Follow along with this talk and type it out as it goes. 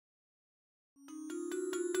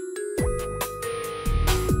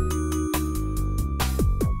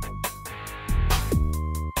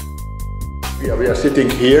We are sitting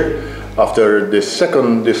here after the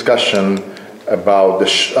second discussion about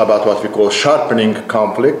what we call sharpening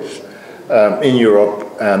conflicts in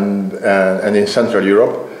Europe and in Central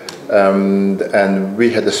Europe. And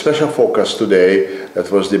we had a special focus today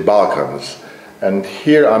that was the Balkans. And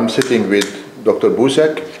here I'm sitting with Dr.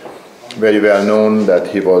 Busek, very well known that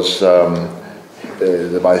he was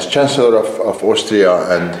the vice-chancellor of Austria,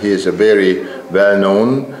 and he is a very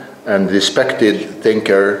well-known and respected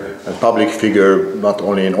thinker and public figure, not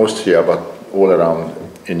only in Austria but all around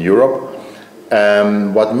in Europe.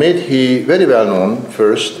 What made he very well known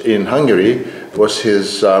first in Hungary was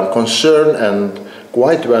his concern and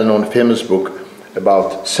quite well-known famous book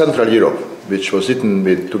about Central Europe, which was written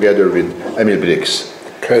together with Emil Brix.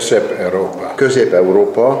 Közép-Európa.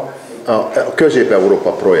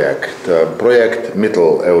 Közép-Európa project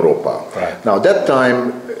Mittel-Europa. Right. Now, that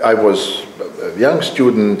time I was a young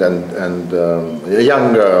student and a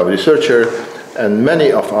young researcher, and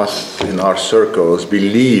many of us in our circles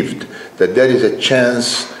believed that there is a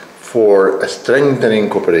chance for a strengthening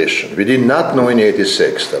cooperation. We did not know in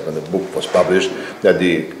 '86, when the book was published, that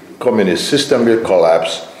the communist system will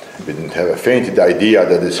collapse. We didn't have a faint idea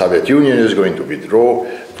that the Soviet Union is going to withdraw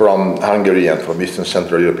from Hungary and from Eastern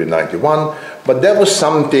Central Europe in '91, but there was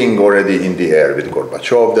something already in the air with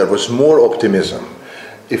Gorbachev. There was more optimism.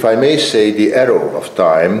 If I may say, the arrow of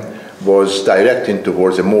time was directing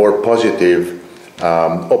towards a more positive,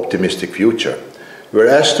 optimistic future.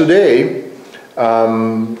 Whereas today,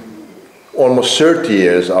 almost 30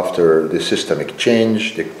 years after the systemic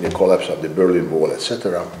change, the collapse of the Berlin Wall,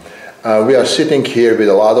 etc., we are sitting here with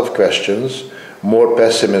a lot of questions, more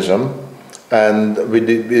pessimism, and with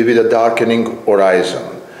a darkening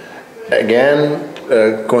horizon. Again,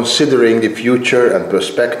 considering the future and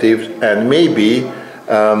perspectives, and maybe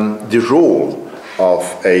the role of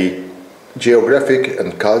a geographic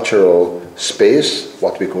and cultural space,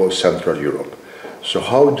 what we call Central Europe. So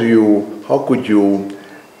how could you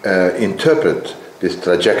interpret this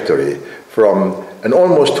trajectory from an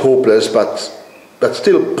almost hopeless but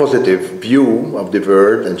still positive view of the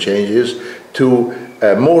world and changes to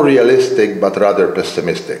a more realistic but rather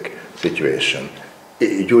pessimistic situation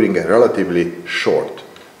during a relatively short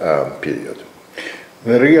period?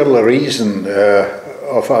 The real reason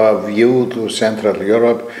of our view to Central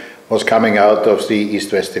Europe was coming out of the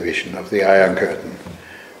East-West division, of the Iron Curtain.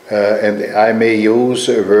 And I may use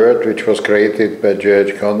a word which was created by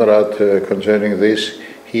George Conrad concerning this.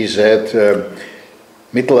 He said,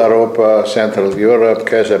 Mittel-Europa, Central Europe,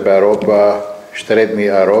 Közép-Európa, Strední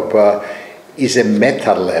Europa is a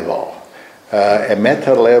meta-level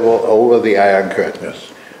over the Iron Curtain.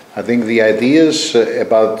 Yes. I think the ideas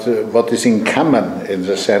about what is in common in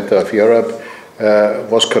the center of Europe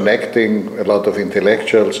was connecting a lot of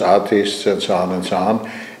intellectuals, artists, and so on,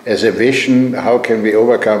 as a vision, how can we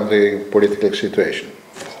overcome the political situation.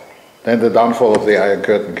 Then the downfall of the Iron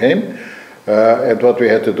Curtain came, and what we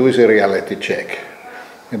had to do is a reality check.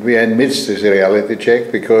 And we are in midst of this reality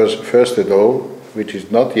check because, first of all, which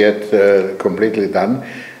is not yet completely done,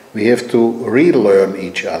 we have to relearn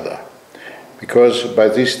each other. Because by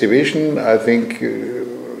this division, I think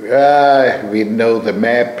we know the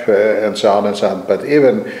map and so on, but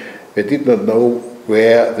even we did not know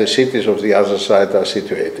where the cities of the other side are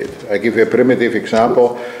situated. I give you a primitive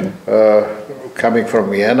example. Coming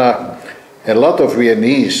from Vienna, a lot of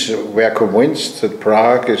Viennese were convinced that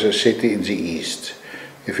Prague is a city in the east.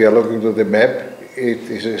 If you are looking to the map,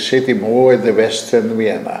 it is a city more in the west than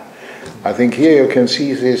Vienna. I think here you can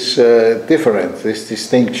see this difference, this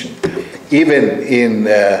distinction. Even in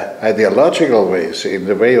ideological ways, in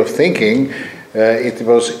the way of thinking, it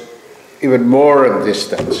was even more in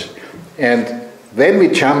distance. And then we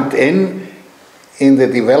jumped in the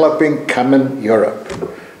developing common Europe.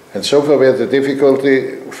 And so far we had the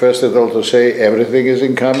difficulty, first of all, to say everything is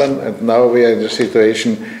in common, and now we are in the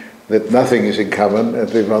situation that nothing is in common, and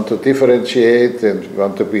we want to differentiate, and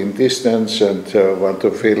want to be in distance, and want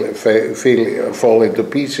to fall into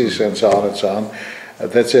pieces, and so on and so on.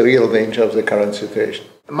 That's a real danger of the current situation.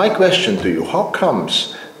 My question to you, how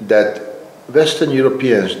comes that Western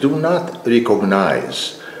Europeans do not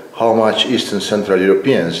recognize how much Eastern Central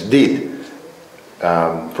Europeans did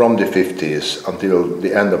from the 50s until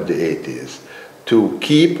the end of the 80s to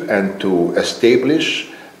keep and to establish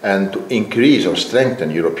and to increase or strengthen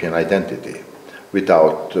European identity?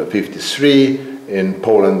 Without 53 in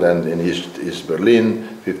Poland and in East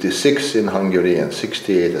Berlin, 56 in Hungary and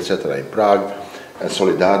 68, etc. in Prague, and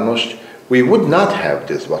Solidarność, we would not have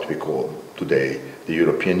this, what we call today, the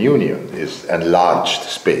European Union, is enlarged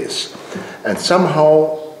space. And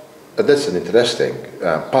somehow, that's an interesting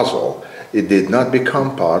puzzle, it did not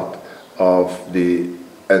become part of the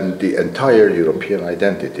entire European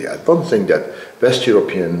identity. I don't think that West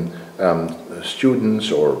European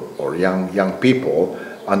students or young people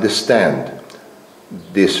understand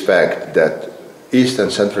this fact that East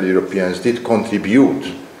and Central Europeans did contribute,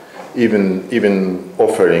 even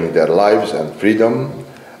offering their lives and freedom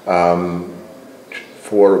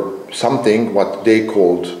for something what they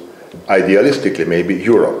called idealistically maybe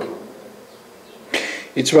Europe.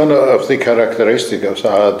 It's one of the characteristics of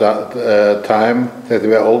our time that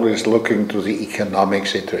we are always looking to the economic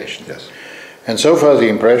situation. Yes. And so far the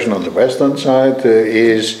impression on the Western side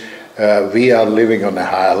is we are living on a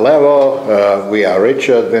higher level, we are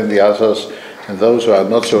richer than the others, and those who are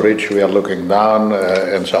not so rich, we are looking down,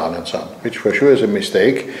 and so on and so on, which for sure is a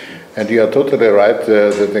mistake. And you are totally right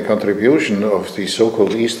that the contribution of the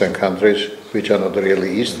so-called Eastern countries, which are not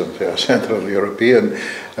really Eastern, they are Central European,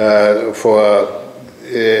 for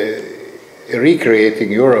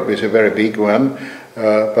recreating Europe is a very big one,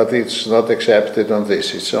 but it's not accepted on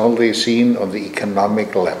this. It's only seen on the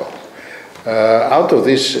economic level. Out of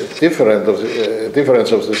this difference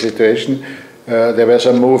of the situation, there were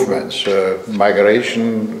some movements,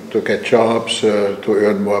 migration to get jobs, to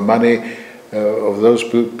earn more money, of those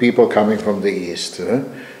people coming from the East.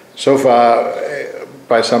 So far,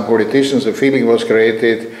 by some politicians, the feeling was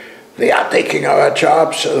created, they are taking our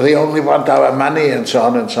jobs, they only want our money, and so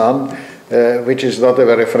on, which is not a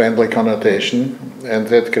very friendly connotation, and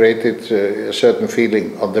that created a certain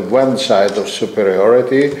feeling on the one side of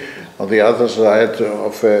superiority, on the other side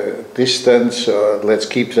of distance, let's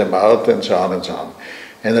keep them out, and so on and so on.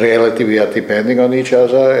 In reality, we are depending on each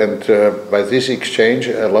other, and by this exchange,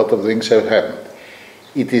 a lot of things have happened.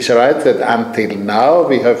 It is right that until now,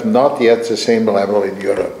 we have not yet the same level in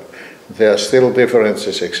Europe. There are still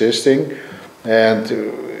differences existing,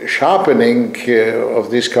 and sharpening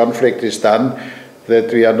of this conflict is done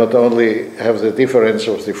that we are not only have the difference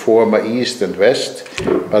of the former East and West,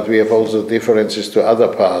 but we have also differences to other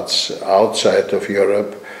parts outside of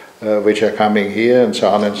Europe, which are coming here, and so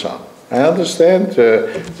on and so on. I understand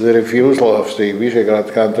the refusal of the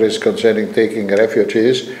Visegrad countries concerning taking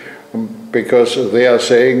refugees, because they are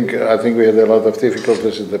saying, I think we had a lot of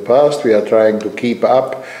difficulties in the past, we are trying to keep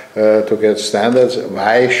up, to get standards.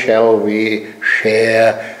 Why shall we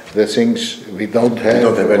share the things we don't have? We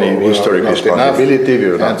don't have any historic responsibility, we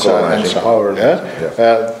are not colonizing power.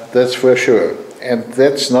 That's for sure. And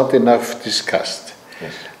that's not enough discussed.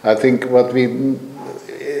 Yes. I think what we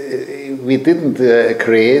didn't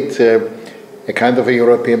create a kind of a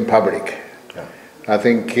European public. Yeah. I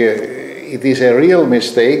think it is a real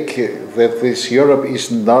mistake that this Europe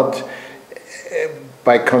is not,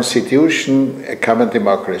 by constitution, a common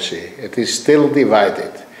democracy. It is still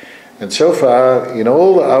divided. And so far, in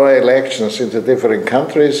all our elections in the different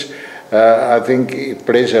countries, I think it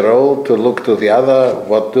plays a role to look to the other.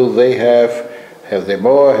 What do they have? Have they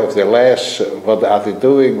more? Have they less? What are they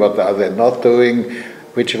doing? What are they not doing?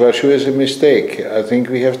 Which for sure is a mistake. I think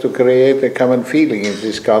we have to create a common feeling in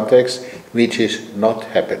this context, which is not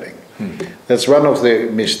happening. That's one of the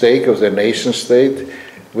mistakes of the nation state,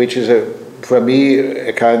 which is, for me,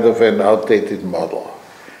 a kind of an outdated model.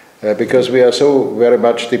 Because we are so very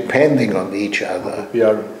much depending on each other. We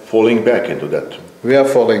are falling back into that. We are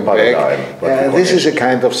falling back. This is a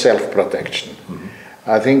kind of self-protection.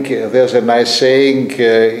 I think there's a nice saying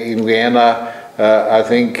in Vienna, I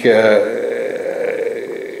think,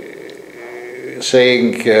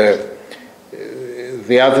 saying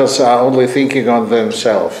the others are only thinking on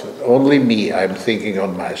themselves. Only me, I'm thinking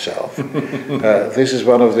on myself. This is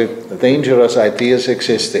one of the dangerous ideas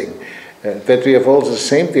existing. That we have all the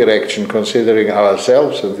same direction considering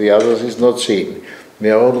ourselves and the others is not seen.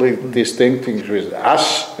 We are only distincting with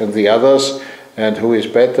us and the others, and who is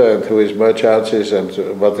better and who is more chances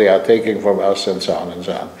and what they are taking from us, and so on and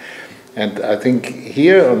so on. And I think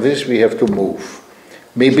here on this we have to move.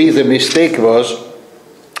 Maybe the mistake was,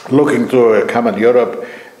 looking to a common Europe,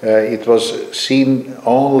 it was seen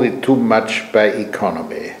only too much by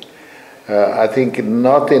economy. I think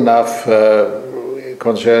not enough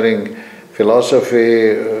concerning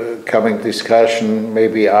philosophy, coming discussion,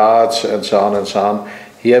 maybe arts, and so on and so on.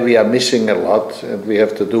 Here we are missing a lot, and we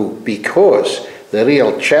have to do, because the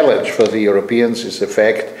real challenge for the Europeans is the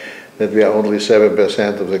fact that we are only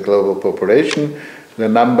 7% of the global population. The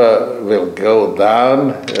number will go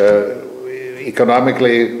down.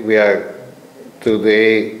 Economically, we are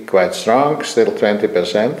today quite strong, still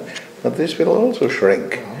 20%, but this will also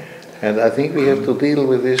shrink. And I think we have to deal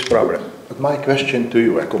with this problem. But my question to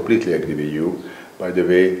you, I completely agree with you, by the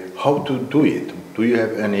way, how to do it? Do you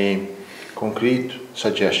have any concrete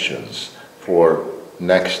suggestions for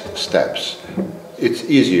next steps it's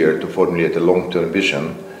easier to formulate a long-term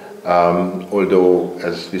vision, although,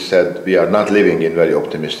 as we said, we are not living in very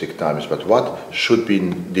optimistic times. But what should be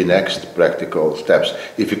the next practical steps?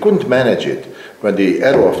 If we couldn't manage it when the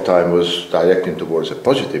arrow of time was directing towards a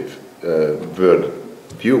positive world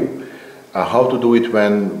view, how to do it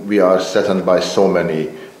when we are threatened by so many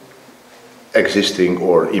existing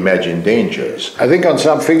or imagined dangers? I think on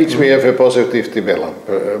some fields we have a positive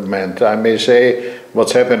development. I may say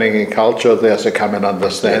what's happening in culture, there's a common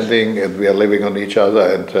understanding, and we are living on each other,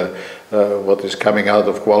 and what is coming out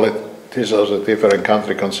of qualities of the different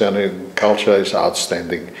country concerning culture is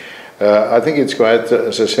outstanding. I think it's quite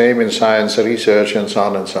the same in science research and so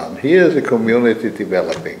on and so on. Here is a community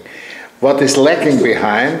developing. What is lacking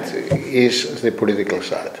behind is the political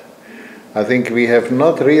side. I think we have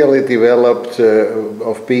not really developed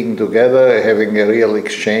of being together, having a real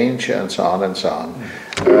exchange, and so on and so on.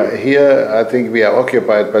 Here, I think we are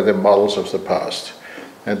occupied by the models of the past.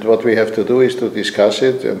 And what we have to do is to discuss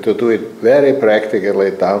it and to do it very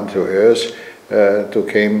practically down to earth to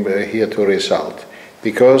come here to result.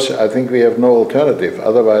 Because I think we have no alternative.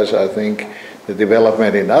 Otherwise, I think the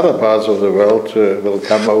development in other parts of the world will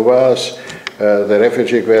come over us. The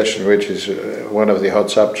refugee question, which is one of the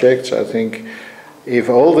hot subjects, I think if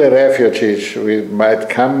all the refugees might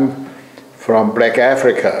come from Black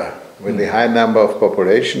Africa with the high number of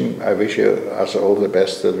population, I wish us all the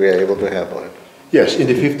best that we are able to handle it. Yes, in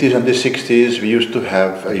the 50s and the 60s we used to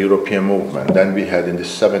have a European movement. Then we had in the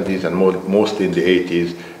 70s and mostly in the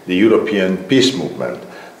 80s the European peace movement.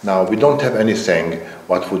 Now we don't have anything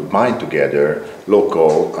what would bind together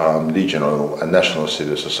local, regional and national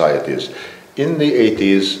civil societies. In the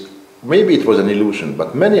 80s, maybe it was an illusion,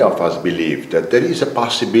 but many of us believed that there is a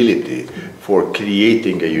possibility for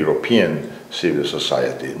creating a European civil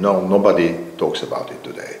society. No, nobody talks about it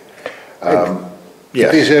today.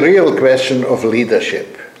 Yes. It is a real question of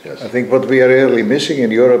leadership. Yes. I think what we are really missing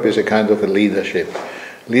in Europe is a kind of a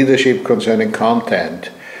leadership concerning content.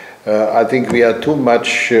 I think we have too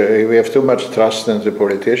much trust in the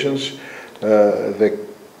politicians.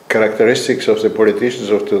 The characteristics of the politicians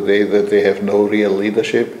of today that they have no real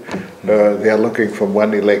leadership. They are looking from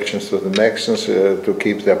one election to the next to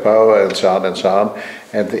keep their power and so on and so on.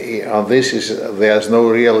 And on this there's no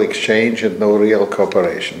real exchange and no real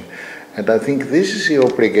cooperation. And I think this is the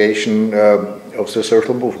obligation of the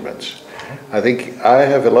social movements. I think I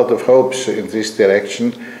have a lot of hopes in this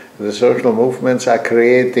direction. The social movements are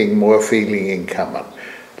creating more feeling in common.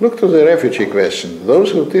 Look to the refugee question.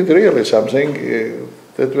 Those who did really something,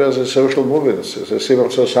 that was a social movement, a civil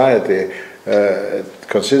society,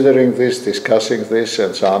 considering this, discussing this,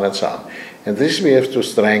 and so on and so on. And this we have to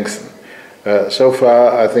strengthen. So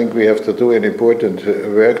far, I think we have to do an important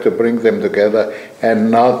work to bring them together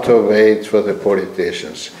and not to wait for the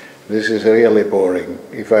politicians. This is really boring.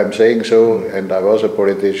 If I'm saying so, and I was a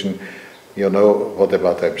politician, you know what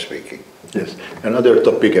about I'm speaking. Yes. Another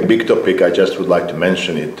topic, a big topic, I just would like to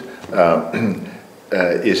mention it,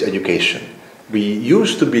 is education. We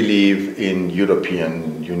used to believe in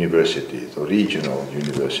European universities or regional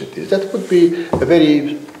universities. That would be a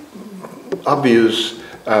very obvious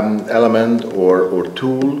element or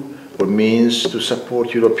tool or means to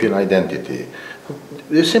support European identity.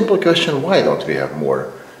 The simple question, why don't we have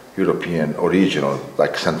more European or regional,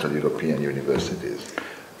 like Central European universities?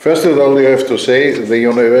 First of all, you have to say the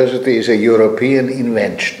university is a European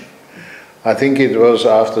invention. I think it was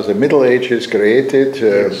after the Middle Ages created.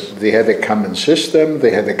 Yes. They had a common system, they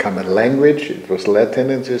had a common language, it was Latin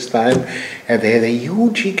at this time, and they had a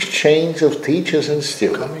huge exchange of teachers and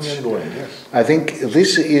students. Coming and going, yes. I think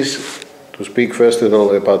this is, to speak first of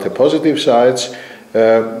all about the positive sides,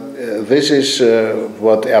 this is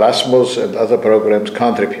what Erasmus and other programs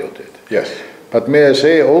contributed. Yes. But may I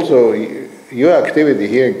say also, your activity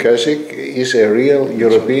here in Kösig is a real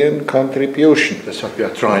European contribution. That's what we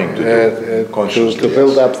are trying to do, to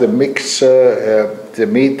build up the mix, the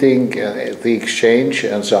meeting, the exchange,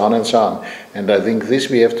 and so on and so on. And I think this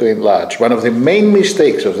we have to enlarge. One of the main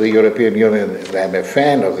mistakes of the European Union, and I'm a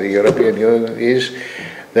fan of the European Union, is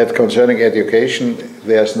that concerning education,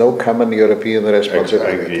 there's no common European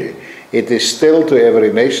responsibility. It is still to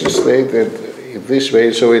every nation state, and in this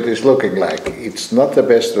way, so it is looking like. It's not the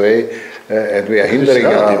best way, and we are hindering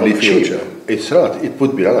our own future. It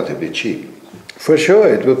would be relatively cheap. For sure,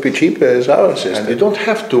 it would be cheaper as our system. And you don't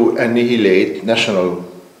have to annihilate national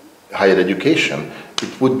higher education.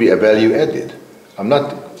 It would be a value added. I'm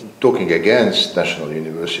not talking against national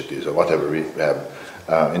universities or whatever we have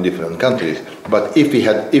in different countries, but if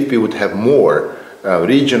we would have more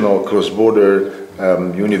regional, cross-border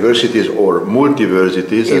universities or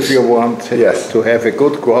multiversities. If you want yes. to have a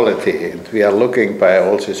good quality, and we are looking by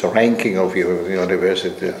all this ranking of your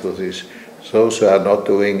university to this, those who are not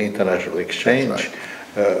doing international exchange,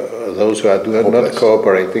 those who are not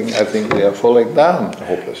cooperating, I think they are falling down.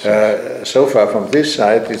 Hopeless. So far from this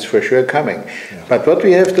side, it's for sure coming. Yeah. But what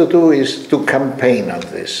we have to do is to campaign on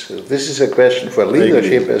this. This is a question for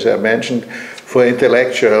leadership, as I mentioned, for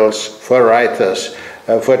intellectuals, for writers,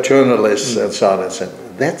 for journalists, and so on and so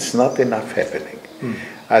on. That's not enough happening.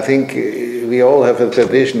 I think we all have a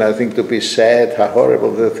tradition, I think, to be sad, how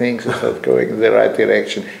horrible the things are not going in the right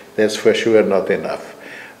direction. That's for sure not enough.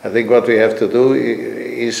 I think what we have to do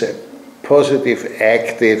is a positive,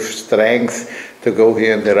 active strength to go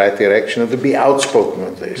here in the right direction and to be outspoken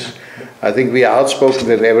on this. I think we are outspoken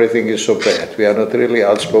that everything is so bad. We are not really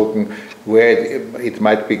outspoken where it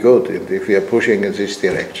might be good if we are pushing in this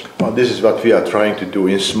direction. Well, this is what we are trying to do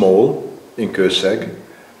in small, in Kőszeg.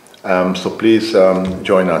 So please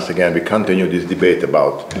join us again. We continue this debate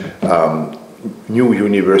about new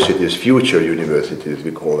universities, future universities,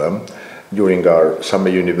 we call them, during our summer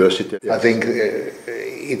university. I think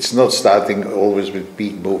it's not starting always with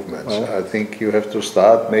big movements. I think you have to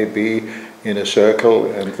start maybe in a circle,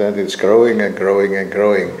 and then it's growing and growing and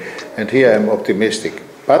growing. And here I'm optimistic.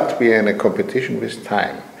 But we are in a competition with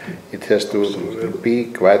time. It has to be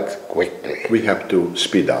quite quickly. We have to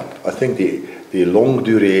speed up. I think the long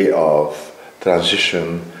durée of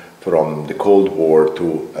transition from the Cold War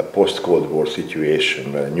to a post-Cold War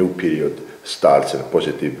situation, where a new period starts in a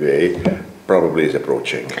positive way, probably is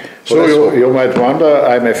approaching. So you might wonder,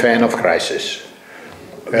 I'm a fan of crisis.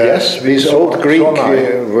 Yes, this old Greek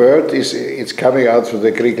word it's coming out from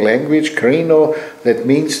the Greek language, krino, that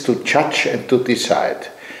means to judge and to decide.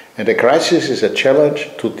 And a crisis is a challenge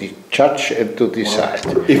to judge and to decide.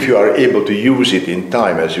 If you are able to use it in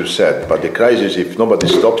time, as you said, but the crisis, if nobody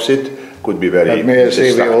stops it, could be very destructive. But may I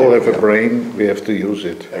say, we all have a brain, we have to use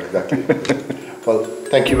it. Exactly. Well,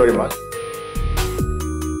 thank you very much.